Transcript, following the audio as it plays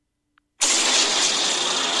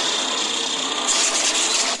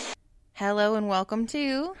Hello and welcome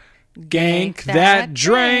to Gank That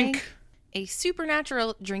Drank, a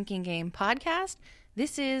supernatural drinking game podcast.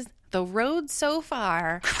 This is The Road So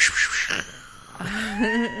Far,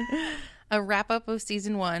 a wrap-up of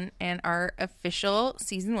Season 1 and our official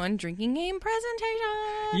Season 1 drinking game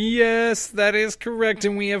presentation. Yes, that is correct,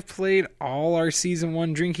 and we have played all our Season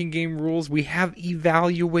 1 drinking game rules. We have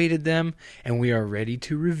evaluated them, and we are ready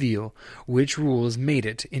to reveal which rules made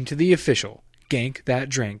it into the official Gank That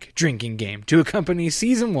Drank drinking game to accompany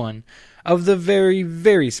Season 1 of the very,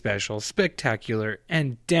 very special, spectacular,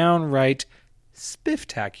 and downright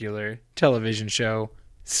spifftacular television show,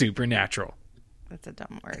 Supernatural. That's a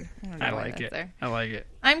dumb word. I like it. I like it.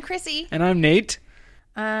 I'm Chrissy. And I'm Nate.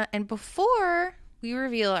 And before we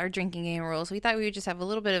reveal our drinking game rules, we thought we would just have a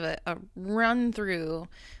little bit of a run through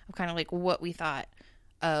of kind of like what we thought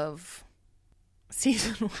of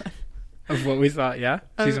Season 1. Of what we thought, yeah?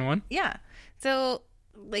 Season 1? Yeah. So,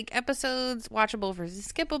 like, episodes, watchable versus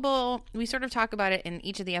skippable. We sort of talk about it in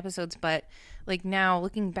each of the episodes, but, like, now,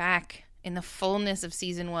 looking back in the fullness of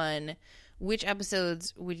Season 1, which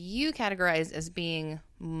episodes would you categorize as being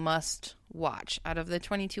must watch? Out of the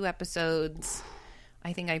 22 episodes,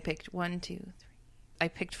 I think I picked I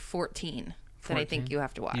picked 14 that I think you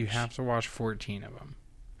have to watch. You have to watch 14 of them.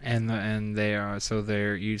 And they are, so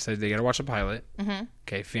they're, you said they got to watch a pilot. Mm-hmm.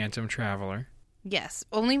 Okay, Phantom Traveler. Yes,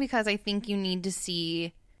 only because I think you need to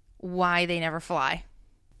see why they never fly.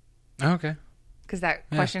 Okay. Because that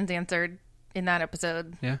question's answered in that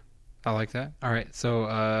episode. Yeah, I like that. All right, so,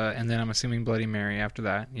 and then I'm assuming Bloody Mary after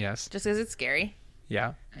that, yes. Just because it's scary.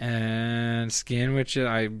 Yeah, and Skin, which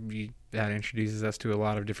that introduces us to a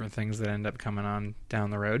lot of different things that end up coming on down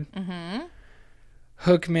the road. Mm-hmm.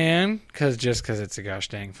 Hookman, because it's a gosh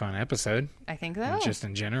dang fun episode. I think so. Just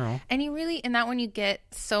in general. And you really, in that one, you get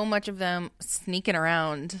so much of them sneaking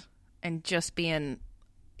around and just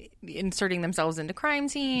inserting themselves into crime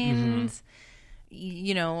scenes. Mm-hmm.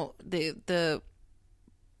 You know, the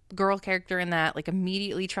girl character in that, like,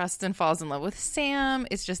 immediately trusts and falls in love with Sam.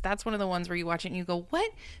 It's just, that's one of the ones where you watch it and you go,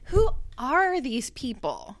 what? Who are these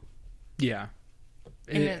people? Yeah.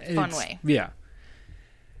 In a fun way. Yeah.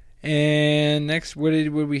 And next, what did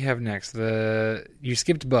we have next? You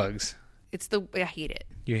skipped Bugs. I hate it.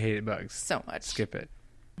 You hated Bugs so much. Skip it.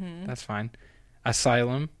 Mm-hmm. That's fine.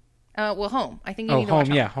 Asylum. Home. I think you need to watch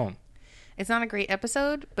Home. Yeah, Home. It's not a great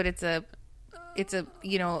episode, but it's a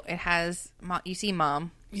you know, it has, you see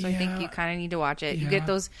Mom, so I think you kind of need to watch it. Yeah. You get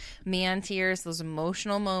those man tears, those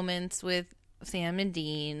emotional moments with Sam and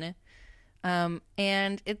Dean.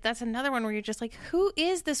 And that's another one where you're just like, who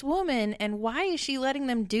is this woman and why is she letting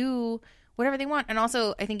them do whatever they want? And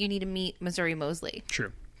also, I think you need to meet Missouri Mosley.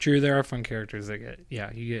 True. There are fun characters that you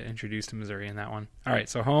get introduced to Missouri in that one. All right,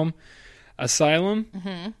 so Home, Asylum,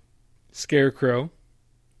 mm-hmm. Scarecrow.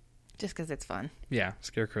 Just because it's fun. Yeah,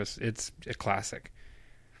 Scarecrow, it's a classic.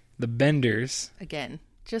 The Benders. Again,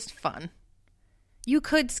 just fun. You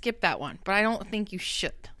could skip that one, but I don't think you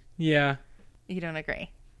should. Yeah. You don't agree?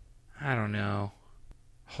 I don't know.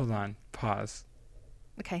 Hold on. Pause.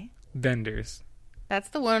 Okay. Benders. That's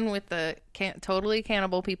the one with the totally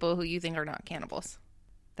cannibal people who you think are not cannibals.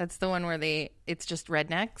 That's the one where it's just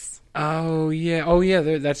rednecks. Oh,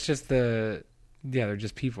 yeah. That's just they're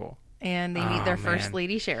just people. And they meet their first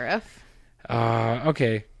lady sheriff.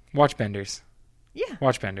 Okay. Watch Benders. Yeah.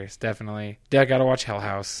 Watch Benders, definitely. I gotta watch Hell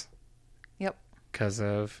House. Yep. Because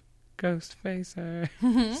of Ghostface.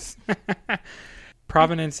 Mm-hmm.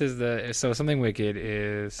 Providence is Something Wicked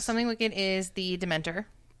is the Dementor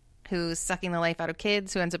who's sucking the life out of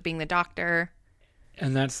kids, who ends up being the doctor.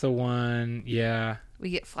 And that's the one, yeah. We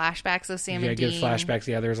get flashbacks of Sam and Dean. Dean. Yeah, get flashbacks.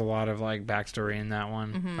 Yeah, there's a lot of, like, backstory in that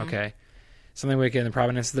one. Mm-hmm. Okay. Something Wicked, and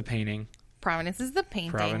Providence is the painting. Providence is the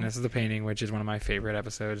painting, which is one of my favorite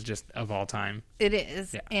episodes just of all time. It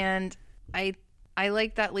is. Yeah. And I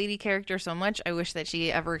like that lady character so much. I wish that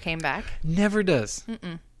she ever came back. Never does.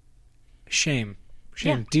 Mm-mm. Shame.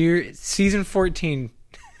 Yeah. Dear, season 14.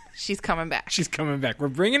 She's coming back. We're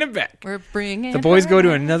bringing it back. The boys go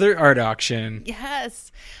to another art auction.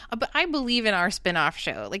 Yes. But I believe in our spin-off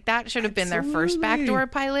show. Like, that should have been their first backdoor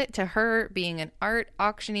pilot, to her being an art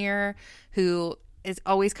auctioneer who is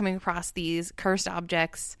always coming across these cursed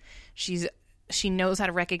objects. She knows how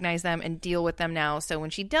to recognize them and deal with them now. So when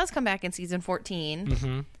she does come back in season 14,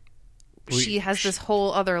 mm-hmm. She has this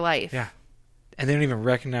whole other life. Yeah. And they don't even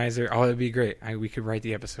recognize her. Oh, it'd be great. We could write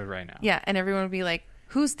the episode right now. Yeah, and everyone would be like,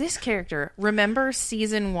 who's this character? Remember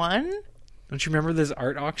season 1? Don't you remember this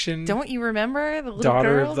art auction? Don't you remember the little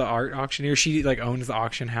daughter girl? Of the art auctioneer? She owns the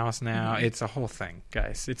auction house now. Mm-hmm. It's a whole thing,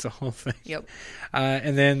 guys. It's a whole thing. Yep.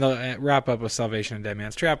 And then the wrap up with Salvation and Dead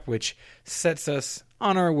Man's Trap, which sets us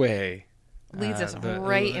on our way Leads us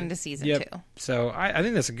right into season 2. So I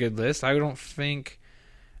think that's a good list. I don't think...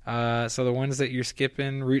 so the ones that you're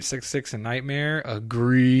skipping, Route 66 and Nightmare,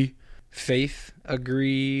 agree. Faith,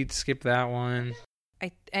 agreed. Skip that one.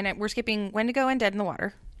 We're skipping Wendigo and Dead in the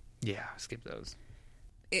Water. Yeah, skip those.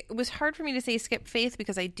 It was hard for me to say skip Faith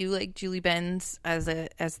because I do like Julie Benz as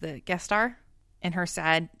the guest star, and her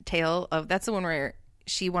sad tale of that's the one where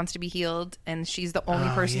she wants to be healed and she's the only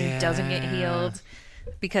person who doesn't get healed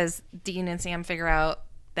because Dean and Sam figure out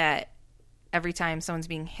that every time someone's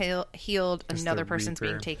being healed, another person's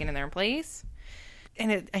being taken in their place.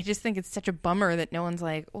 And I just think it's such a bummer that no one's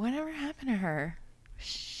like, whatever happened to her?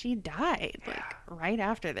 She died right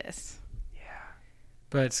after this.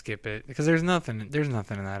 But skip it because there's nothing in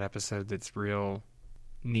that episode that's real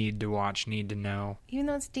need to watch, need to know. Even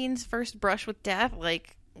though it's Dean's first brush with death,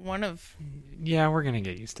 like one of... Yeah, we're going to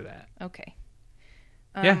get used to that. Okay.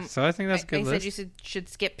 So I think that's a good list. I said you should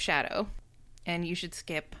skip Shadow, and you should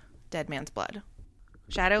skip Dead Man's Blood.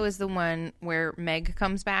 Shadow is the one where Meg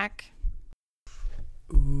comes back.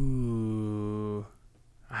 Ooh.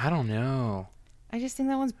 I don't know. I just think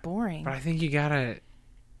that one's boring. But I think you gotta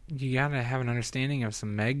have an understanding of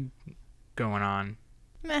some Meg going on.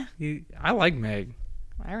 Meh. I like Meg.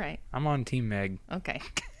 All right. I'm on Team Meg. Okay.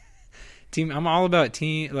 I'm all about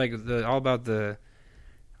all about the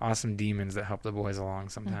awesome demons that help the boys along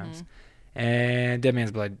sometimes. Mm-hmm. And Dead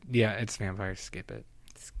Man's Blood, yeah, it's vampires. Skip it.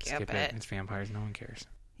 Skip it. It's vampires. No one cares.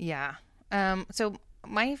 Yeah. So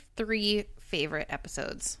my 3 favorite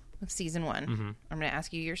episodes of season 1. Mm-hmm. I'm going to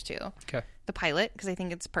ask you yours too. Okay. The pilot, because I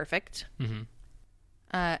think it's perfect. Mm-hmm.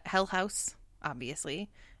 Hell House, obviously,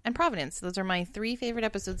 and Providence. Those are my 3 favorite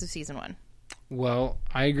episodes of season 1. Well,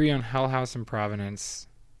 I agree on Hell House and Providence,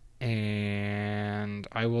 and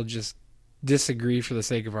I will just disagree for the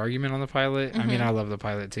sake of argument on the pilot. Mm-hmm. I mean, I love the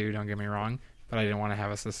pilot too. Don't get me wrong, but I didn't want to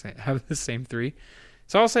have the same 3.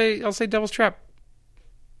 So I'll say Devil's Trap,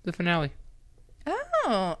 the finale.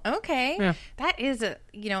 Oh, okay. Yeah. That is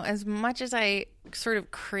as much as I sort of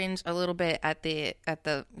cringe a little bit at the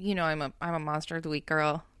I'm a Monster of the Week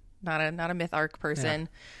girl, not a myth arc person. Yeah.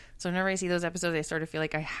 So whenever I see those episodes, I sort of feel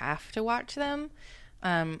like I have to watch them.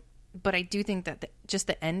 But I do think that just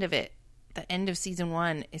the end of it, the end of season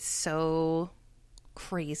 1 is so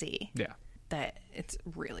crazy. Yeah. That it's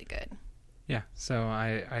really good. Yeah, so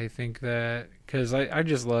I think that because I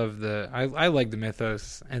just love I like the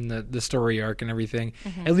mythos and the story arc and everything.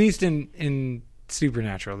 Mm-hmm. At least in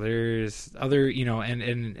Supernatural, there's other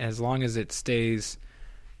and as long as it stays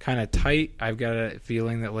kind of tight, I've got a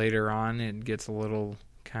feeling that later on it gets a little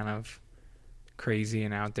kind of crazy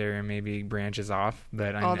and out there and maybe branches off.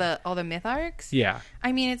 But all the myth arcs. Yeah,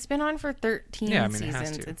 I mean it's been on for 13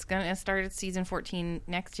 seasons. It's gonna start at season 14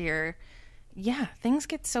 next year. Yeah, things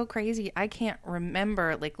get so crazy. I can't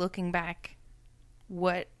remember, looking back,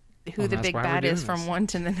 who the big bad is from one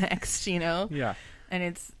to the next, Yeah.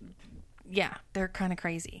 And they're kind of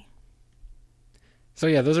crazy. So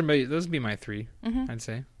yeah, those would be my 3, mm-hmm. I'd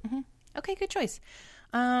say. Mm-hmm. Okay, good choice.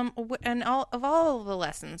 And all the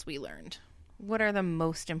lessons we learned, what are the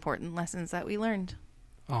most important lessons that we learned?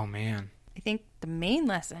 Oh man, I think the main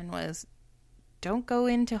lesson was, don't go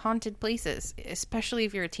into haunted places, especially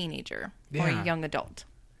if you're a teenager or a young adult.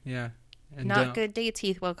 Yeah. And not good dates,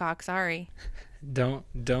 Heath Wilcox. Sorry. Don't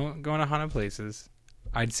go into haunted places.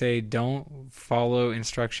 I'd say don't follow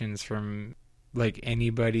instructions from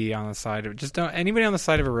anybody on the side of anybody on the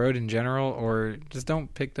side of a road in general, or just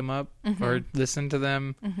don't pick them up mm-hmm. or listen to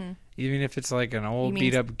them. Mm-hmm. Even if it's an old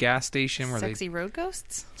beat up gas station where sexy road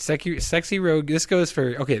ghosts. Sexy road. This goes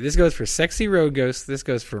for sexy road ghosts. This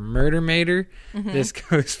goes for Murder Mater. Mm-hmm. This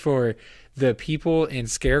goes for the people in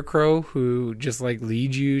Scarecrow who just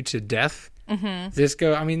lead you to death. Mm-hmm.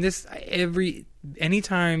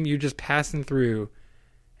 Anytime you're just passing through,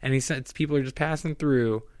 people are just passing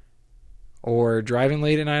through, or driving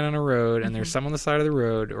late at night on a road, and mm-hmm. there's someone on the side of the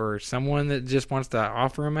road, or someone that just wants to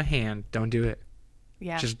offer them a hand, don't do it.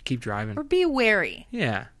 Yeah. Just keep driving. Or be wary.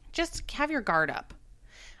 Yeah. Just have your guard up.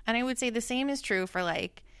 And I would say the same is true for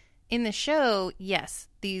in the show, yes,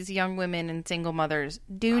 these young women and single mothers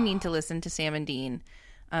do need to listen to Sam and Dean.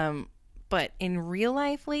 But in real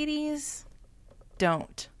life, ladies,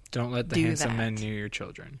 don't. Don't let the handsome men near your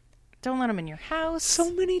children. Don't let them in your house.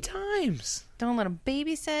 So many times. Don't let them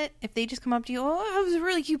babysit. If they just come up to you, that was a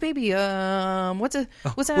really cute baby. What's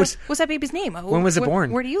that baby's name? When was it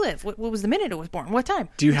born? Where do you live? What was the minute it was born? What time?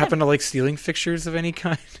 Do you happen to like stealing fixtures of any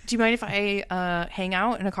kind? Do you mind if I hang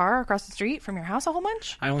out in a car across the street from your house a whole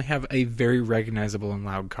bunch? I only have a very recognizable and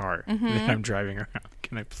loud car mm-hmm. that I'm driving around.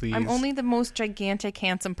 Can I please? I'm only the most gigantic,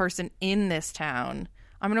 handsome person in this town.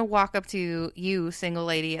 I'm going to walk up to you, single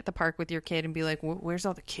lady, at the park with your kid and be like, where's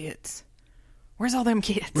all the kids? Where's all them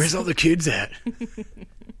kids? Where's all the kids at?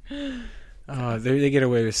 They get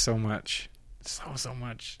away with so much. So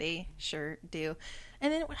much. They sure do.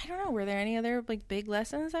 And then, I don't know, were there any other like big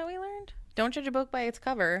lessons that we learned? Don't judge a book by its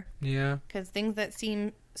cover. Yeah. Because things that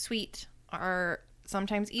seem sweet are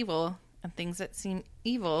sometimes evil, and things that seem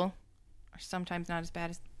evil are sometimes not as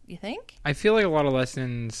bad as you think. I feel like a lot of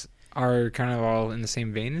lessons are kind of all in the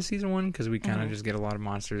same vein as season 1, because we kind of just get a lot of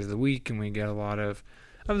monsters of the week, and we get a lot of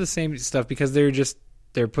the same stuff, because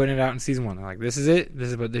they're putting it out in season 1. They're like, this is it. This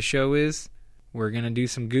is what the show is. We're going to do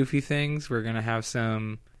some goofy things. We're going to have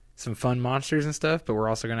some fun monsters and stuff, but we're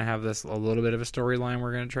also going to have a little bit of a storyline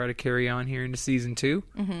we're going to try to carry on here into season 2.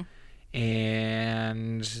 Mm-hmm.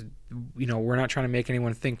 And, we're not trying to make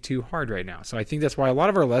anyone think too hard right now. So I think that's why a lot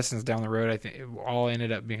of our lessons down the road, I think, all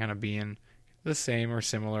ended up being the same or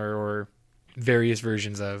similar, or various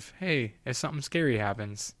versions of, hey, if something scary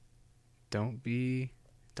happens, don't be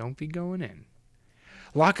going in.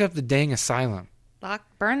 Lock up the dang asylum.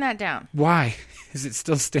 Burn that down. Why is it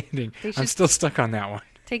still standing? I'm still stuck on that one.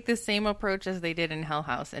 Take the same approach as they did in Hell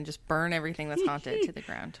House and just burn everything that's haunted to the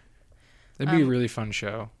ground. That'd be a really fun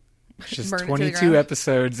show. It's just Burn it to the 22 ground.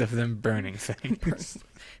 episodes of them burning things.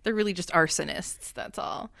 They're really just arsonists, that's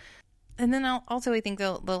all. And then also I think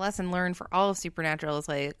the lesson learned for all of Supernatural is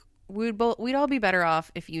like, we'd all be better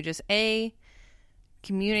off if you just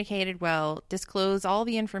communicated well, disclose all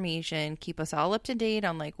the information, keep us all up to date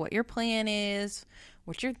on like what your plan is,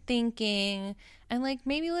 what you're thinking, and like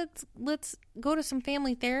maybe let's go to some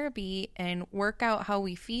family therapy and work out how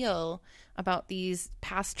we feel about these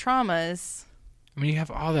past traumas. I mean, you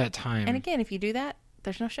have all that time. And again, if you do that,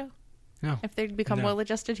 there's no show. No. If they become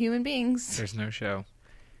well-adjusted human beings. There's no show.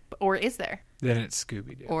 Or is there? Then it's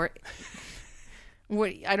Scooby-Doo. Or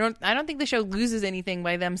what? I don't think the show loses anything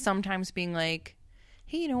by them sometimes being like,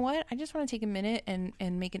 hey, you know what? I just want to take a minute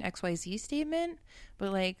and make an XYZ statement.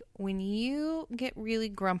 But like when you get really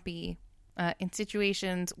grumpy in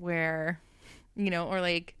situations where, or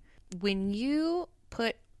like when you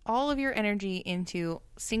put all of your energy into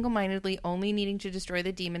single-mindedly only needing to destroy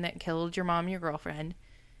the demon that killed your mom and your girlfriend,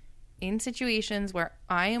 in situations where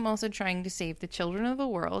I am also trying to save the children of the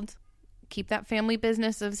world, keep that family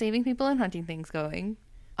business of saving people and hunting things going,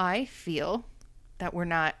 I feel that we're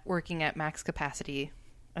not working at max capacity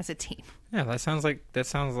as a team. Yeah, that sounds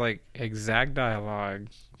like exact dialogue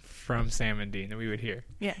from Sam and Dean that we would hear.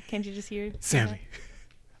 Yeah, can't you just hear Sammy?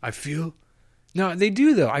 I feel. No, they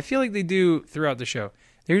do though. I feel like they do throughout the show.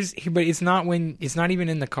 But it's not even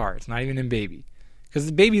in the car. It's not even in Baby, because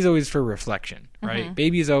the Baby's always for reflection, right? Mm-hmm.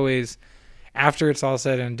 Baby's always after it's all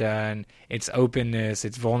said and done. It's openness.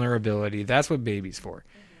 It's vulnerability. That's what Baby's for.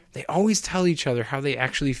 Mm-hmm. They always tell each other how they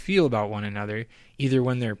actually feel about one another, either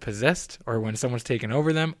when they're possessed or when someone's taken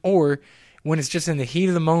over them, or when it's just in the heat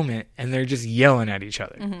of the moment and they're just yelling at each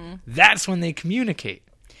other. Mm-hmm. That's when they communicate.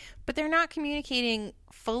 But they're not communicating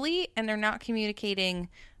fully, and they're not communicating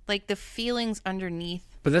like the feelings underneath.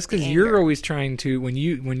 But that's because you're always trying to, when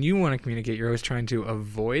you want to communicate, you're always trying to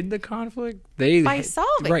avoid the conflict. By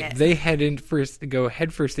solving it. They go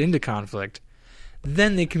headfirst into conflict,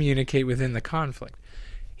 then they communicate within the conflict.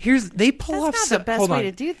 They pull off. That's not the best way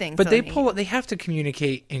to do things. But they have to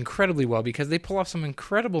communicate incredibly well, because they pull off some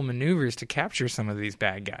incredible maneuvers to capture some of these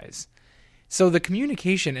bad guys. So the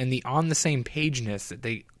communication and the on the same pageness that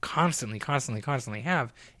they constantly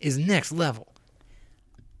have is next level.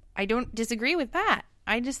 I don't disagree with that.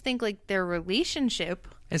 I just think like their relationship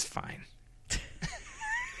is fine.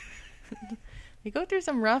 They go through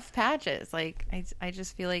some rough patches. Like I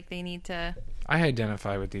just feel like they need to. I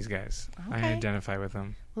identify with these guys. Okay. I identify with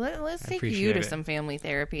them. Let's take you to some family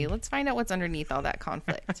therapy. Let's find out what's underneath all that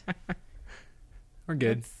conflict. We're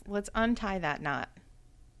good. Let's untie that knot.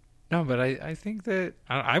 No, but I think that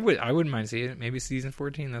I wouldn't mind seeing it. Maybe season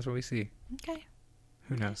 14. That's what we see. Okay.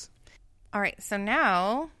 Who knows? All right. So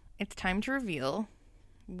now it's time to reveal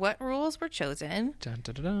what rules were chosen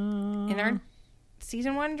in our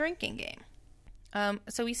season 1 drinking game.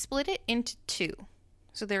 So we split it into 2.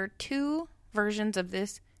 So there are 2 versions of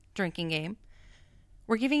this drinking game.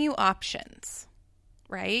 We're giving you options,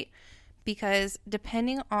 right? Because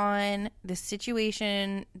depending on the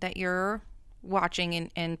situation that you're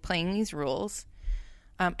watching and playing these rules,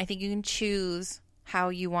 I think you can choose how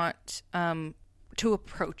you want to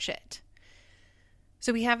approach it.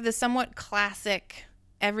 So we have the somewhat classic,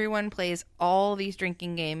 everyone plays all these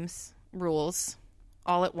drinking games rules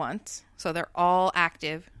all at once. So they're all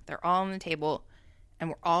active, they're all on the table, and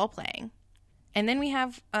we're all playing. And then we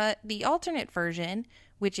have the alternate version,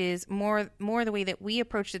 which is more the way that we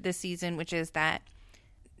approached it this season, which is that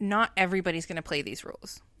not everybody's going to play these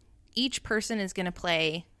rules. Each person is going to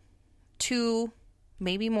play 2,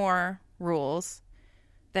 maybe more rules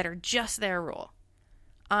that are just their rule.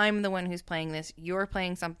 I'm the one who's playing this. You're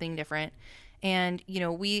playing something different. And,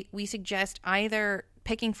 we suggest either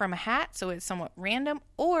picking from a hat, so it's somewhat random,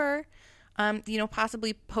 or,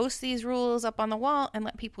 possibly post these rules up on the wall and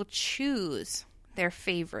let people choose their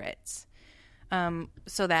favorites.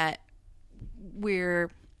 So that we're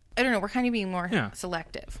kind of being more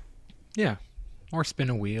selective. Yeah. Or spin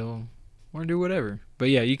a wheel or do whatever. But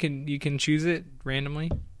yeah, you can choose it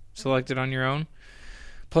randomly, select it on your own,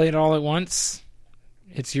 play it all at once.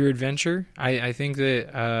 It's your adventure. I think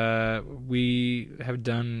that we have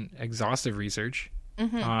done exhaustive research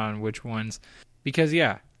on which ones, because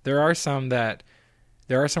there are some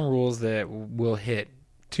rules that will hit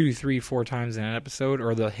 2, 3, 4 times in an episode,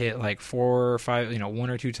 or they'll hit like 4 or 5, 1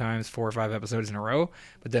 or 2 times, 4 or 5 episodes in a row.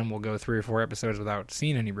 But then we'll go 3 or 4 episodes without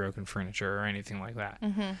seeing any broken furniture or anything like that.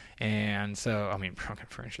 And so, broken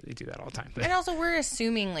furniture, they do that all the time. But. And also, we're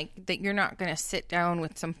assuming that you're not going to sit down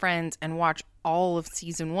with some friends and watch all of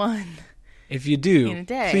season 1. If you do, in a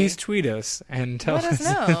day. Please tweet us and tell us.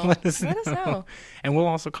 Let us know. And we'll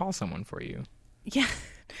also call someone for you. Yeah.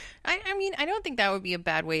 I don't think that would be a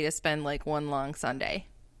bad way to spend one long Sunday.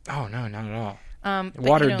 Oh, no, not at all.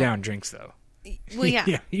 Watered down drinks, though. Well, yeah.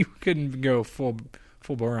 Yeah, you couldn't go full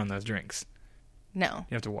bore on those drinks. No.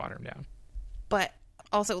 You have to water them down. But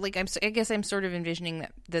also, I guess I'm sort of envisioning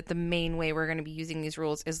that the main way we're going to be using these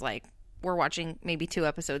rules is we're watching maybe 2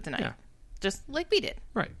 episodes a night. Yeah. Just like we did.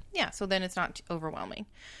 Right. Yeah, so then it's not too overwhelming.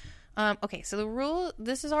 Okay, so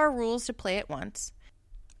this is our rules to play at once.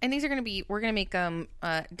 And these are going to be, we're going to make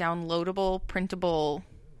downloadable, printable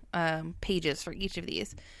pages for each of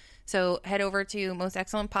these. So head over to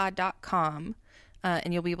mostexcellentpod.com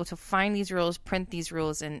and you'll be able to find these rules, print these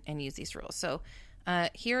rules, and use these rules. So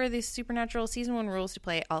here are the Supernatural Season 1 rules to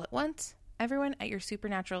play all at once. Everyone at your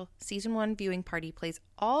Supernatural Season 1 viewing party plays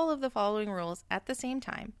all of the following rules at the same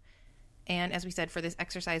time. And as we said, for this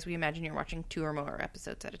exercise, we imagine you're watching 2 or more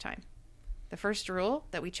episodes at a time. The first rule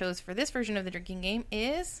that we chose for this version of the drinking game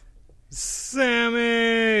is...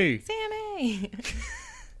 Sammy!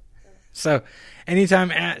 So,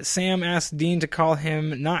 anytime Sam asks Dean to call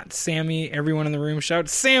him not Sammy, everyone in the room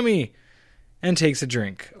shouts, Sammy! And takes a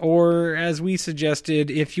drink. Or, as we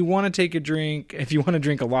suggested, if you want to drink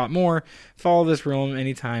a lot more, follow this rule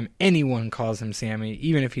anytime anyone calls him Sammy,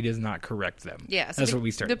 even if he does not correct them. Yeah, so that's what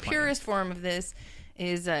we started The purest form of this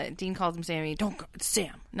is Dean calls him Sammy. It's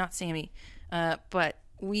Sam, not Sammy. But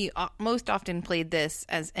we most often played this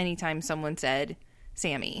as anytime someone said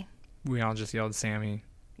Sammy. We all just yelled Sammy.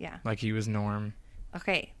 Yeah. Like he was Norm.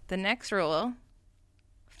 Okay, the next rule,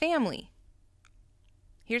 family.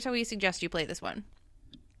 Here's how we suggest you play this one.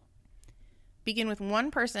 Begin with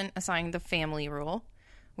one person assigned the family rule.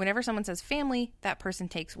 Whenever someone says family, that person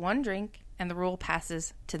takes 1 drink, and the rule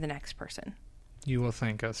passes to the next person. You will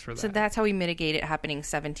thank us for that. So that's how we mitigate it happening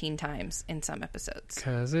 17 times in some episodes.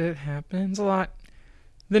 Because it happens a lot.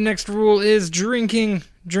 The next rule is drinking.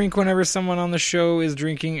 Drink whenever someone on the show is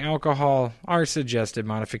drinking alcohol. Our suggested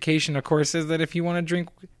modification, of course, is that if you want to drink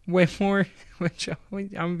way more, which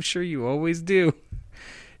I'm sure you always do,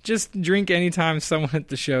 just drink anytime someone at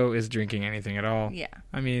the show is drinking anything at all. Yeah.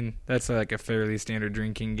 That's a fairly standard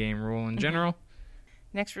drinking game rule in general.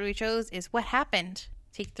 Next rule we chose is what happened.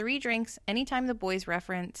 Take 3 drinks anytime the boys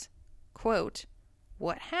reference, quote,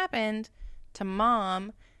 what happened to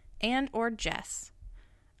Mom and or Jess.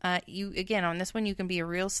 On this one, you can be a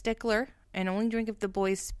real stickler and only drink if the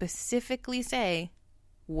boys specifically say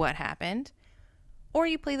what happened. Or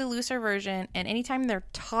you play the looser version, and anytime they're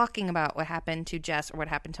talking about what happened to Jess or what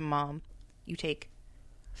happened to Mom, you take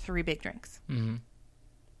 3 big drinks. Mm-hmm.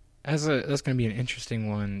 That's going to be an interesting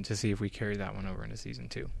one to see if we carry that one over into season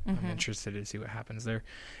 2. Mm-hmm. I'm interested to see what happens there.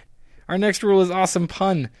 Our next rule is awesome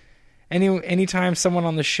pun. Anytime someone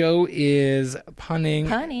on the show is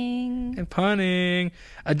punning,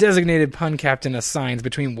 a designated pun captain assigns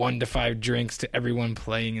between 1 to 5 drinks to everyone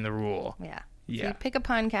playing in the rule. Yeah. So you pick a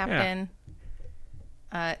pun captain.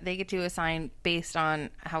 Yeah. They get to assign based on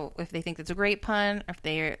if they think that's a great pun, or if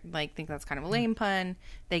they think that's kind of a lame pun,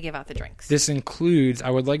 they give out the drinks. This includes, I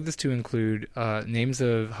would like this to include names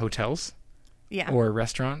of hotels, or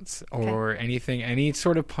restaurants, or anything, any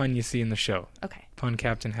sort of pun you see in the show. Okay. Pun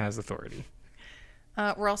captain has authority.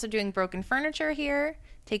 We're also doing broken furniture here.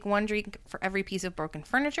 Take 1 drink for every piece of broken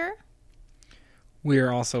furniture. We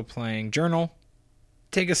are also playing journal.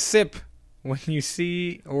 Take a sip when you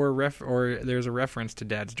see or there's a reference to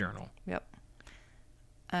Dad's journal. Yep.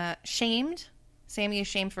 Shamed. Sammy is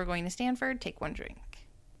shamed for going to Stanford. Take 1 drink.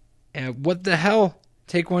 What the hell?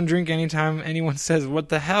 Take one drink anytime anyone says, what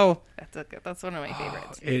the hell? That's one of my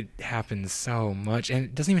favorites. It happens so much. And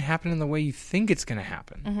it doesn't even happen in the way you think it's going to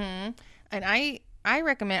happen. Mm-hmm. And I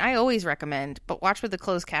always recommend, but watch with the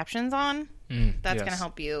closed captions on. That's going to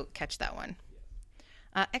help you catch that one.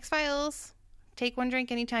 X-Files. Take one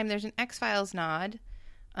drink anytime there's an X-Files nod.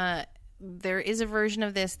 There is a version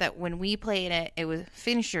of this that when we played it, it was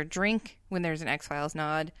finish your drink when there's an X-Files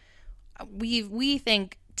nod. We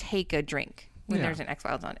think take a drink when there's an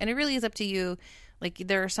X-Files nod. And it really is up to you. Like,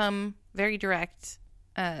 there are some very direct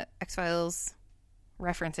X-Files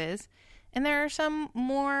references, and there are some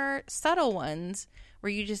more subtle ones where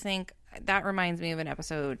you just think, that reminds me of an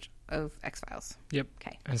episode of X-Files. Yep.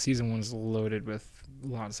 Okay. And season 1's loaded with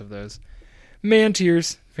lots of those. Man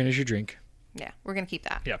tears, finish your drink. Yeah, we're going to keep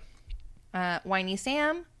that. Yep. Whiny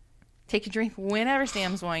Sam, take a drink whenever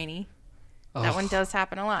Sam's whiny. That one does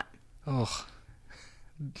happen a lot. Oh.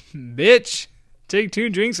 Bitch. Take 2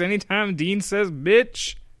 drinks anytime Dean says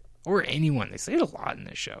bitch. Or anyone. They say it a lot in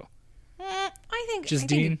this show. I think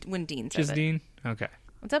Dean? When Dean says Just it. Dean? Okay.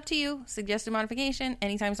 It's up to you. Suggested modification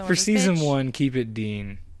anytime someone For says season bitch. 1, keep it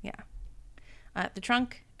Dean. Yeah. The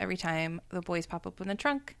trunk, every time the boys pop up in the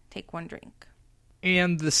trunk, take one drink.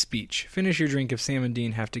 And the speech. Finish your drink if Sam and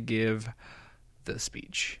Dean have to give the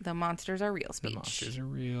speech. The monsters are real speech. The monsters are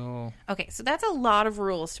real. Okay, so that's a lot of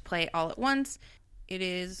rules to play all at once. It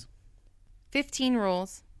is 15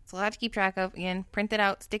 rules. It's a lot to keep track of. Again, print it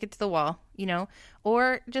out, stick it to the wall,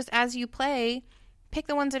 or just as you play, pick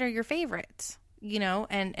the ones that are your favorites,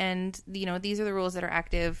 and these are the rules that are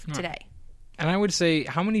active today. And I would say,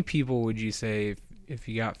 how many people would you say if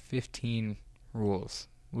you got 15 rules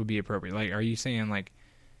would be appropriate? Like, are you saying like,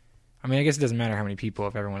 I mean, I guess it doesn't matter how many people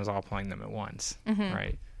if everyone is all playing them at once,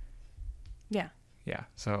 right? Yeah. Yeah.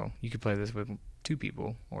 So you could play this with 2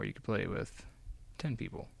 people, or you could play it with 10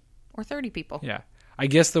 people. Or 30 people. Yeah. I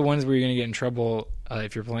guess the ones where you're going to get in trouble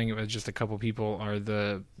if you're playing it with just a couple people are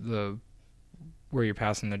the where you're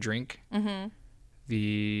passing the drink. Mm-hmm.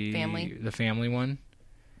 The family one.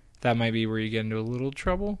 That might be where you get into a little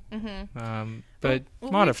trouble. Mm-hmm. But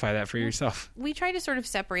modify that for yourself. We try to sort of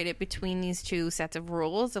separate it between these 2 sets of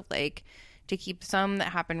rules of like to keep some that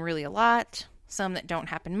happen really a lot, some that don't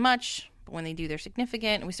happen much, but when they do, they're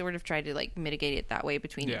significant. And we sort of try to like mitigate it that way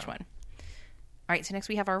between each one. All right, so next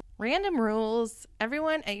we have our random rules.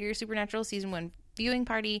 Everyone at your Supernatural Season 1 viewing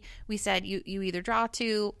party, we said you either draw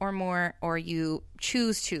 2 or more, or you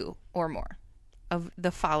choose 2 or more of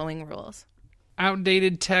the following rules.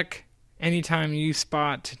 Outdated tech. Anytime you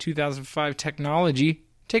spot 2005 technology,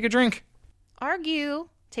 take a drink. Argue.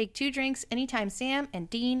 Take 2 drinks anytime Sam and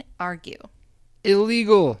Dean argue.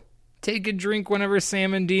 Illegal. Take a drink whenever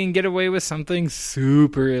Sam and Dean get away with something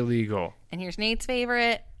super illegal. And here's Nate's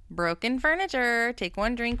favorite. Broken furniture. Take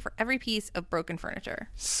 1 drink for every piece of broken furniture.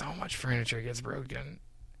 So much furniture gets broken.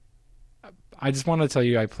 I just want to tell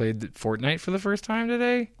you I played Fortnite for the first time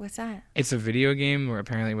today. What's that? It's a video game where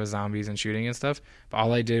apparently it was zombies and shooting and stuff. But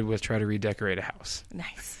all I did was try to redecorate a house.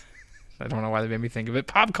 Nice. I don't know why they made me think of it.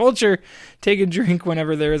 Pop culture. Take a drink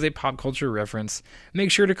whenever there is a pop culture reference.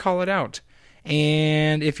 Make sure to call it out.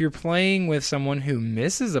 And if you're playing with someone who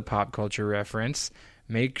misses a pop culture reference,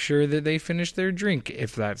 make sure that they finish their drink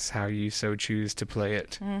if that's how you so choose to play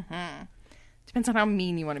it. Mm-hmm. Depends on how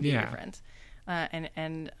mean you want to be to your friends.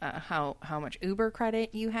 And how much Uber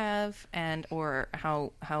credit you have, and or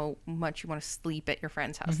how much you want to sleep at your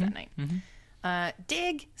friend's house that night. Mm-hmm.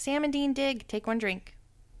 Dig. Sam and Dean dig. Take 1 drink.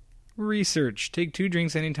 Research. Take 2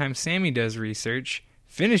 drinks anytime Sammy does research.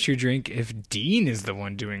 Finish your drink if Dean is the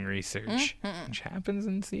one doing research, which happens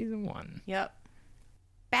in season 1. Yep.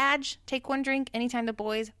 Badge. Take 1 drink anytime the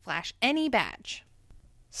boys flash any badge.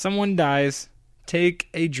 Someone dies. Take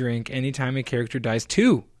a drink anytime a character dies.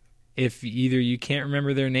 2. If either you can't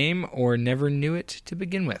remember their name or never knew it to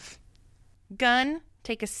begin with. Gun.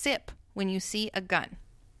 Take a sip when you see a gun.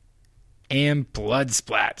 And blood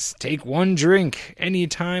splats. Take 1 drink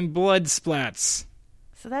anytime blood splats.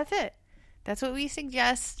 So that's it. That's what we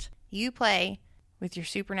suggest you play with your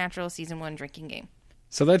Supernatural Season 1 drinking game.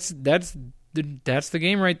 So that's the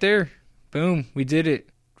game right there. Boom. We did it.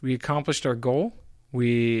 We accomplished our goal.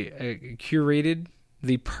 We curated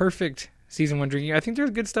the perfect Season 1 drinking. I think there's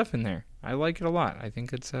good stuff in there. I like it a lot. I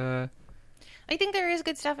think it's I think there is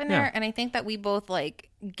good stuff in there, and I think that we both like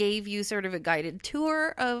gave you sort of a guided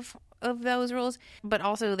tour of those rules, but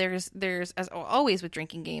also there's as always with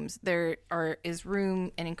drinking games, is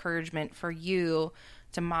room and encouragement for you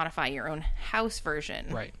to modify your own house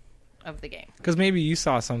version of the game. Because maybe you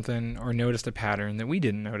saw something or noticed a pattern that we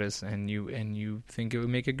didn't notice, and you think it would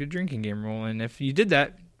make a good drinking game rule, and if you did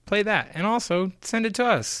that, play that, and also send it to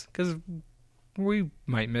us, because We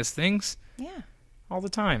might miss things Yeah. all the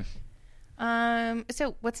time.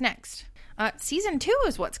 So what's next? Season 2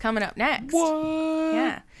 is what's coming up next. What?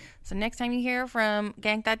 Yeah. So next time you hear from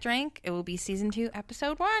Gank That Drank, it will be Season 2,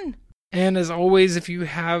 Episode 1. And as always, if you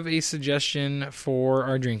have a suggestion for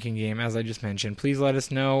our drinking game, as I just mentioned, please let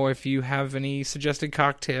us know. If you have any suggested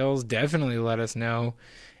cocktails, definitely let us know.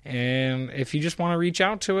 And if you just want to reach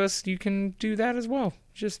out to us, you can do that as well.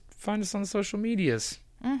 Just find us on the social medias.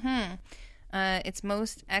 It's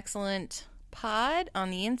Most Excellent Pod on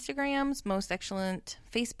the Instagrams, Most Excellent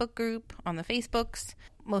Facebook group on the Facebooks,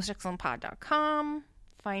 mostexcellentpod.com.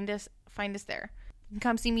 Find us there. You can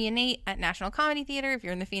come see me and Nate at National Comedy Theater if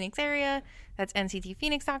you're in the Phoenix area. That's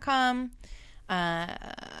nctphoenix.com.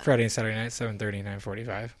 Friday and Saturday night, 7:30,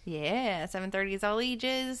 9:45. Yeah, 7:30 is all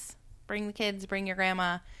ages. Bring the kids, bring your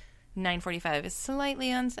grandma. 9:45 is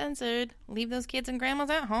slightly uncensored. Leave those kids and grandmas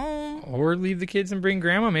at home. Or leave the kids and bring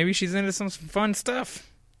grandma. Maybe she's into some fun stuff.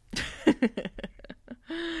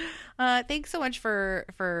 Thanks so much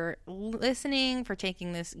for listening, for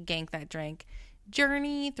taking this Gank That Drank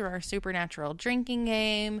journey through our supernatural drinking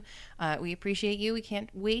game. We appreciate you. We can't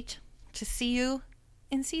wait to see you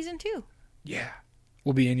in Season 2. Yeah.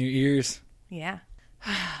 We'll be in your ears. Yeah.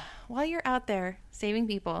 While you're out there saving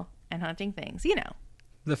people and hunting things, you know.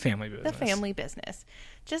 The family business. The family business.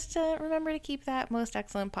 Just remember to keep that Most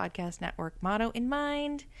Excellent Podcast Network motto in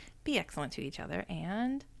mind. Be excellent to each other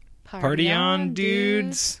and Party on,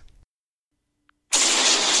 dudes.